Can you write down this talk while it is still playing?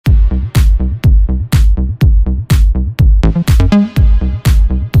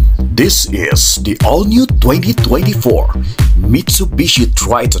This is the all-new 2024 Mitsubishi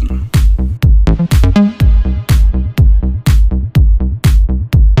Triton.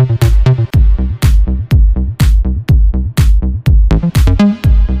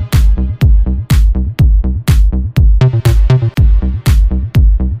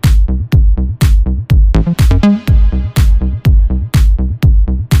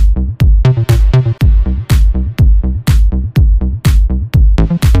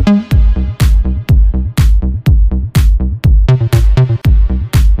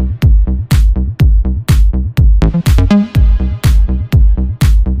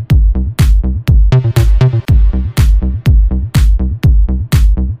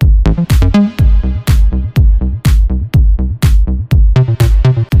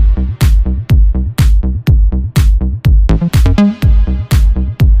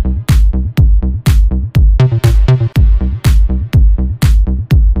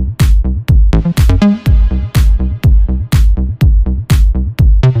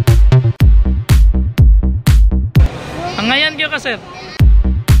 Ngayon kyo ka, sir.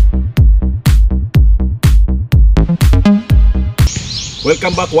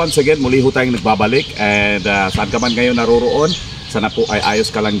 Welcome back once again. Muli ho tayong nagbabalik. And saan ka man ngayon naroroon, sana po ay ayos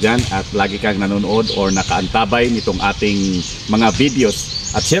ka lang dyan at lagi kang nanonood or nakaantabay nitong ating mga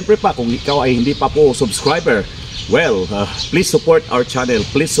videos. At syempre pa, kung ikaw ay hindi pa po subscriber, well, please support our channel.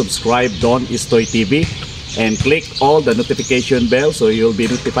 Please subscribe Don Istoy TV and click all the notification bell so you'll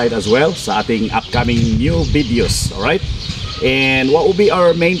be notified as well sa ating upcoming new videos. Alright? And what will be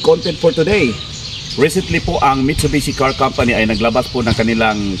our main content for today? Recently po ang Mitsubishi Car Company ay naglabas po ng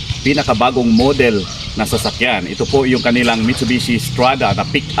kanilang pinakabagong model na sasakyan. Ito po yung kanilang Mitsubishi Strada na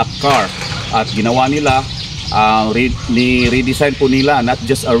pick-up car. At ginawa nila, redesign po nila, not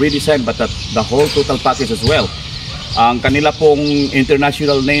just a redesign but the whole total package as well. Ang kanila pong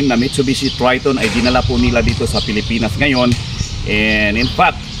international name na Mitsubishi Triton ay dinala po nila dito sa Pilipinas ngayon. And in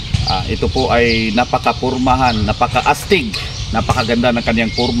fact, ito po ay napaka-pormahan, napaka-astig, napakaganda ng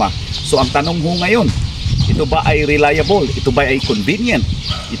kanyang porma. So ang tanong ho ngayon, ito ba ay reliable? Ito ba ay convenient?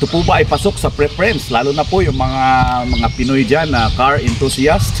 Ito po ba ay pasok sa preference? Lalo na po yung mga Pinoy dyan na car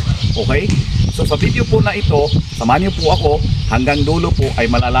enthusiast. Okay? So sa video po na ito, samahan niyo po ako hanggang dulo po ay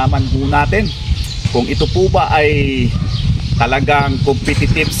malalaman po natin kung ito po ba ay talagang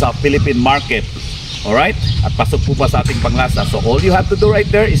competitive sa Philippine market. Alright? At pasok po ba sa ating panglasa. So all you have to do right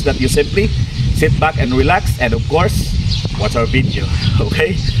there is that you simply sit back and relax and of course, watch our video.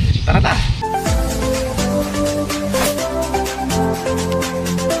 Okay? Tara na!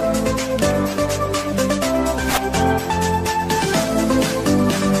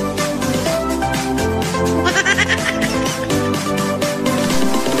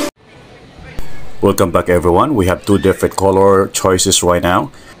 Welcome back everyone. We have two different color choices right now.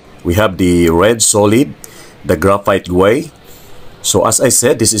 We have the red solid, the graphite gray. So as I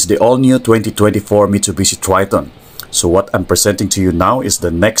said, this is the all-new 2024 Mitsubishi Triton. So what I'm presenting to you now is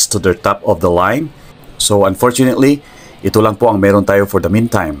the next to the top of the line. So unfortunately, ito lang po ang meron tayo for the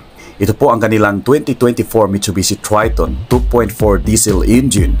meantime. Ito po ang kanilang 2024 Mitsubishi Triton 2.4 diesel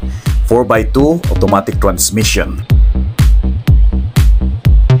engine, 4x2 automatic transmission.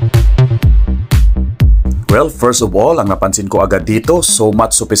 Well, first of all, ang napansin ko agad dito, so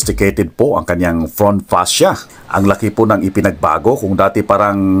much sophisticated po ang kanyang front fascia. Ang laki po ng ipinagbago. Kung dati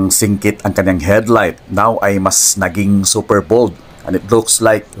parang singkit ang kanyang headlight, now ay mas naging super bold. And it looks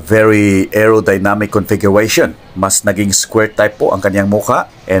like very aerodynamic configuration. Mas naging square type po ang kanyang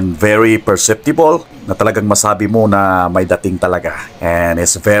mukha and very perceptible na talagang masabi mo na may dating talaga. And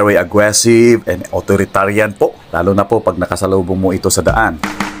it's very aggressive and authoritarian po, lalo na po pag nakasalubong mo ito sa daan.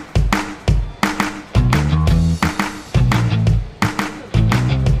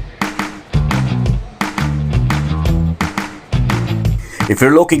 If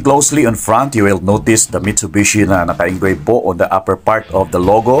you're looking closely on front, you will notice the Mitsubishi na naka-engrave po on the upper part of the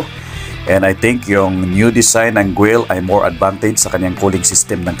logo. And I think yung new design ng grille ay more advantage sa kanyang cooling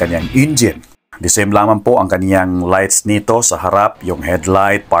system ng kanyang engine. The same lamang po ang kanyang lights nito sa harap, yung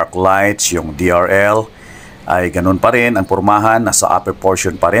headlight, park lights, yung DRL ay ganun pa rin. Ang pormahan nasa upper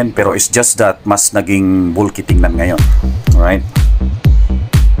portion pa rin, pero it's just that mas naging bulky tingnan ngayon. Alright?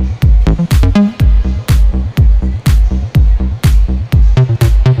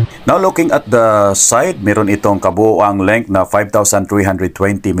 Now looking at the side, meron itong kabuoang length na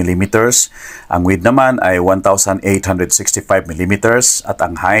 5,320 mm. Ang width naman ay 1,865 mm at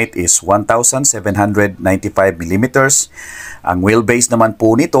ang height is 1,795 mm. Ang wheelbase naman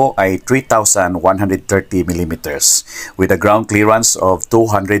po nito ay 3,130 mm with a ground clearance of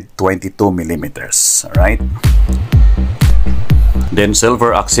 222 mm. Alright? Then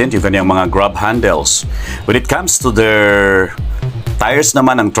silver accent yung kanyang mga grab handles. When it comes to their tires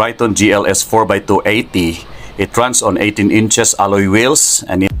naman ng Triton GLS 4x280, it runs on 18 inches alloy wheels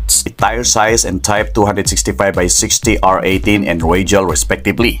and its tire size and type 265x60 R18 and radial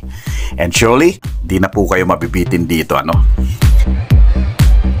respectively. And surely, di na po kayo mabibitin dito, ano?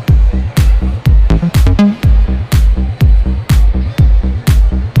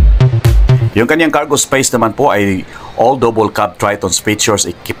 Yung kanyang cargo space naman po ay all double cab Triton features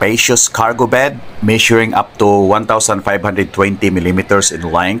a capacious cargo bed measuring up to 1,520 mm in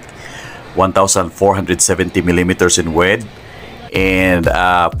length, 1,470 mm in width, and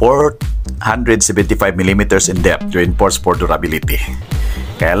 475 mm in depth, reinforced for durability.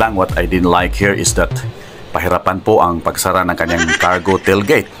 Kaya lang, what I didn't like here is that pahirapan po ang pagsara ng kanyang cargo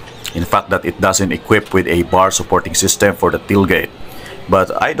tailgate. In fact, that it doesn't equip with a bar supporting system for the tailgate.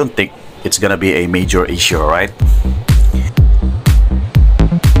 But I don't think it's gonna be a major issue, right?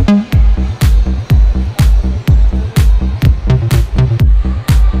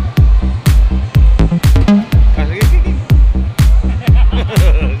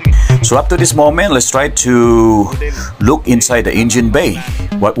 So up to this moment, let's try to look inside the engine bay.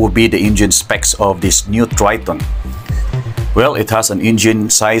 What would be the engine specs of this new Triton? Well, it has an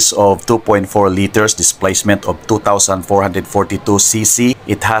engine size of 2.4 liters, displacement of 2,442 cc.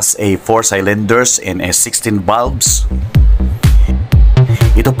 It has a 4 cylinders and a 16 valves.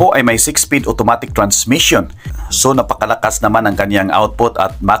 Ito po ay may 6-speed automatic transmission. So napakalakas naman ang kanyang output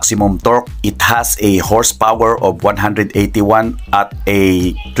at maximum torque. It has a horsepower of 181 at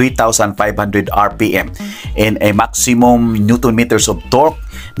a 3,500 RPM and a maximum Newton meters of torque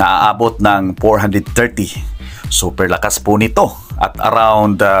na aabot ng 430. Super lakas po nito at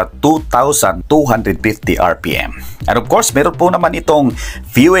around 2,250 RPM. And of course, meron po naman itong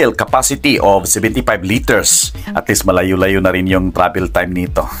fuel capacity of 75 liters. At least malayo-layo na rin yung travel time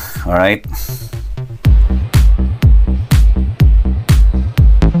nito. Alright?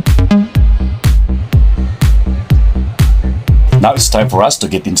 Now it's time for us to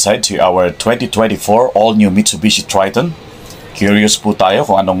get inside to our 2024 all-new Mitsubishi Triton. Curious po tayo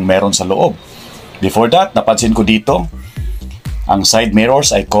kung anong meron sa loob. Before that, napansin ko dito, ang side mirrors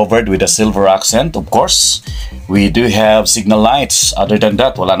ay covered with a silver accent. Of course, we do have signal lights. Other than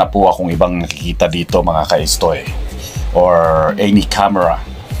that, wala na po akong ibang nakikita dito mga ka-estoy or any camera.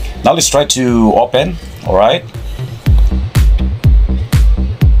 Now let's try to open. Alright.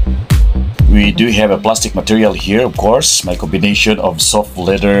 We do have a plastic material here, of course. My combination of soft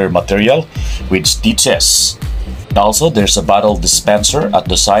leather material with stitches. Also, there's a bottle dispenser at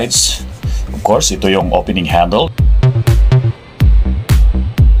the sides. Of course, ito yung opening handle.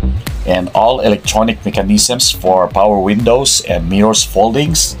 And all electronic mechanisms for power windows and mirrors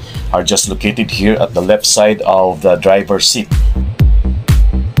foldings are just located here at the left side of the driver's seat.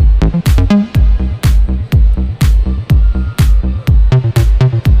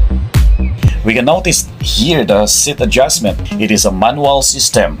 We can notice here the seat adjustment. It is a manual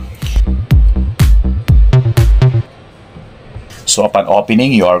system. So upon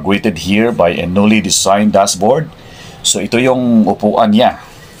opening, you are greeted here by a newly designed dashboard. So ito yung upuan niya.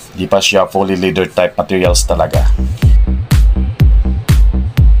 Di pa siya fully leather type materials talaga.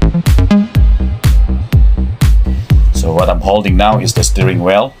 So what I'm holding now is the steering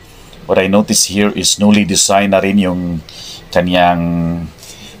wheel. What I notice here is newly designed na rin yung kanyang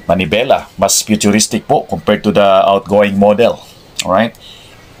manibela. Mas futuristic po compared to the outgoing model. Alright?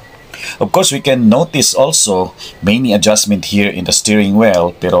 Of course, we can notice also many adjustment here in the steering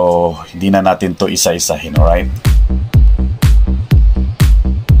wheel, pero hindi na natin to isa-isahin, alright?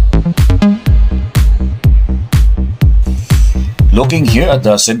 Looking here at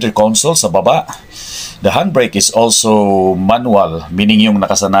the center console sa baba, the handbrake is also manual, meaning yung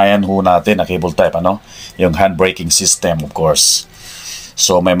nakasanayan ho natin na cable type, ano? Yung handbraking system, of course.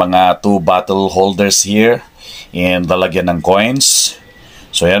 So may mga 2 bottle holders here and lalagyan ng coins.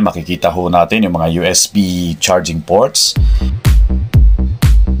 So yan, makikita ho natin yung mga USB charging ports.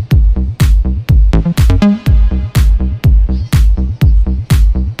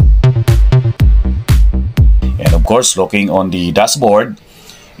 And of course, looking on the dashboard,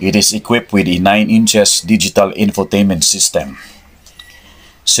 it is equipped with a 9 inches digital infotainment system.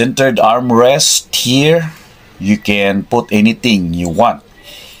 Centered armrest here, you can put anything you want.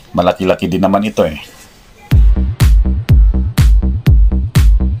 Malaki-laki din naman ito eh.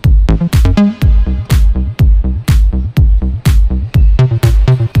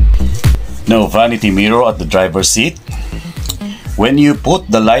 No vanity mirror at the driver's seat. When you put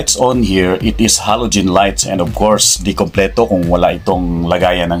the lights on here, it is halogen lights and of course, di kompleto kung wala itong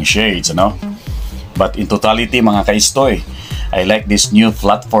lagayan ng shades, ano? But in totality mga ka-estoy, I like this new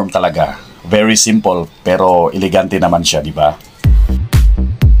platform talaga. Very simple pero elegante naman siya, di ba?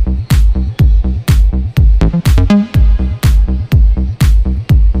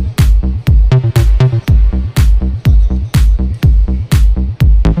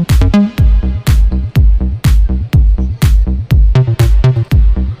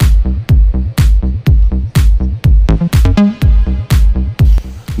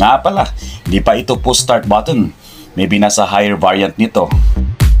 Nga pala, hindi pa ito push start button. Maybe nasa higher variant nito.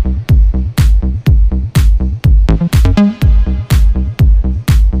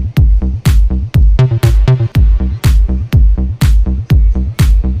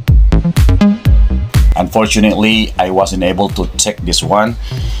 Unfortunately, I wasn't able to check this one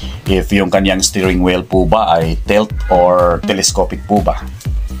if yung kanyang steering wheel po ba ay tilt or telescopic po ba.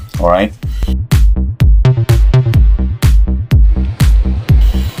 Alright?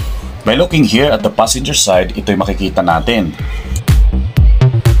 By looking here at the passenger side, ito'y makikita natin.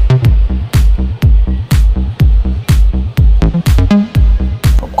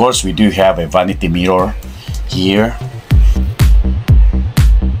 Of course, we do have a vanity mirror here.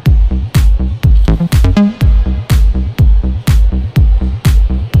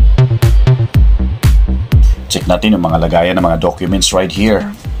 Check natin yung mga lagayan ng mga documents right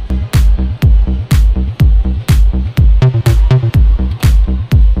here.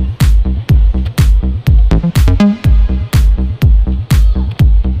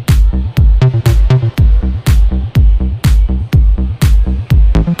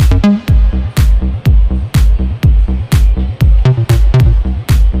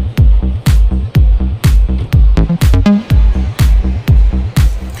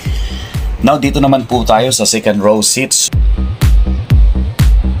 Now, dito naman po tayo sa second row seats.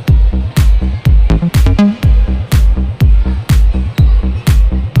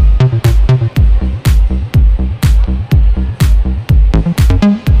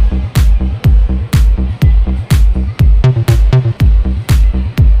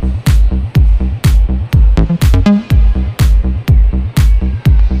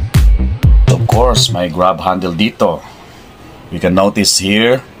 Of course, may grab handle dito. You can notice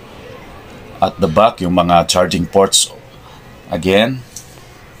here at the back yung mga charging ports again,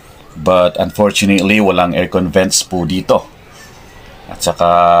 but unfortunately walang aircon vents po dito, at saka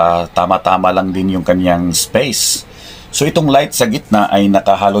tama-tama lang din yung kanyang space. So itong light sa gitna ay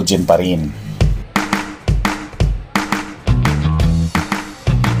naka-halogen pa rin.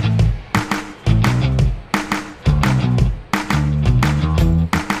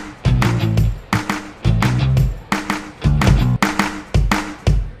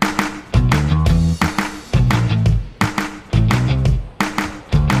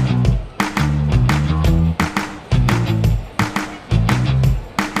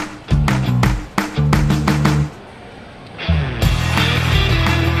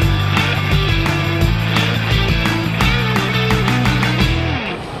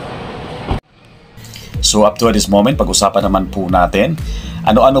 So up to this moment, pag-usapan naman po natin,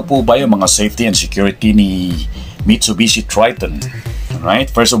 ano-ano po ba yung mga safety and security ni Mitsubishi Triton. Alright,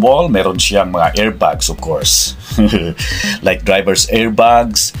 first of all, meron siyang mga airbags, of course. Like driver's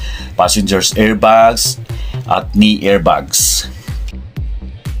airbags, passenger's airbags, at knee airbags.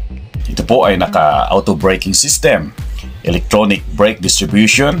 Ito po ay naka-auto braking system, electronic brake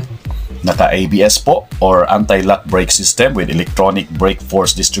distribution, naka-ABS po or anti-lock brake system with electronic brake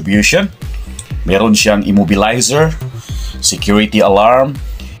force distribution. Meron siyang immobilizer, security alarm,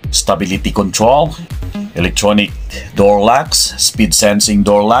 stability control, electronic door locks, speed sensing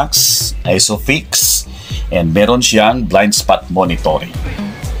door locks, ISOFIX, and meron siyang blind spot monitoring.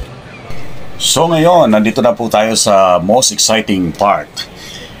 So ngayon, nandito na po tayo sa most exciting part.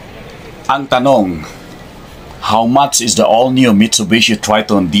 Ang tanong, how much is the all-new Mitsubishi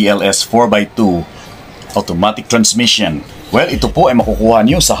Triton GLS 4x2 automatic transmission? Well, ito po ay makukuha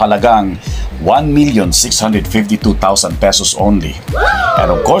niyo sa halagang 1,652,000 pesos only.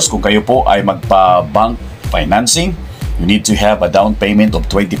 And of course, kung kayo po ay magpa-bank financing, you need to have a down payment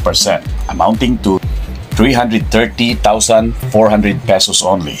of 20%, amounting to 330,400 pesos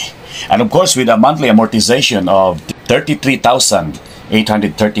only. And of course, with a monthly amortization of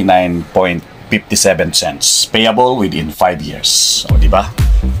 33,839.57 cents, payable within 5 years. O, di ba?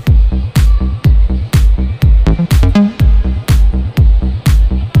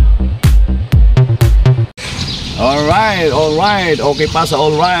 Alright, okay pa sa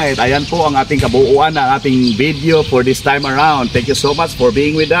alright. Ayan po ang ating kabuuan ng ating video for this time around. Thank you so much for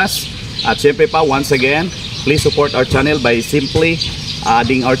being with us. At syempre pa, once again, please support our channel by simply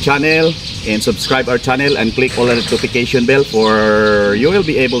adding our channel and subscribe our channel and click all the notification bell for you will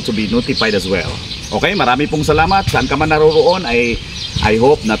be able to be notified as well. Okay, marami pong salamat. Saan ka man naroroon, I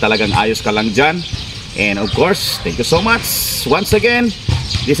hope na talagang ayos ka lang dyan. And of course, thank you so much. Once again,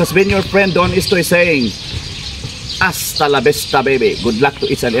 this has been your friend Don Istoy saying, hasta la vista baby. Good luck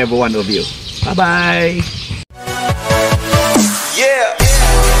to each and every one of you. Bye-bye.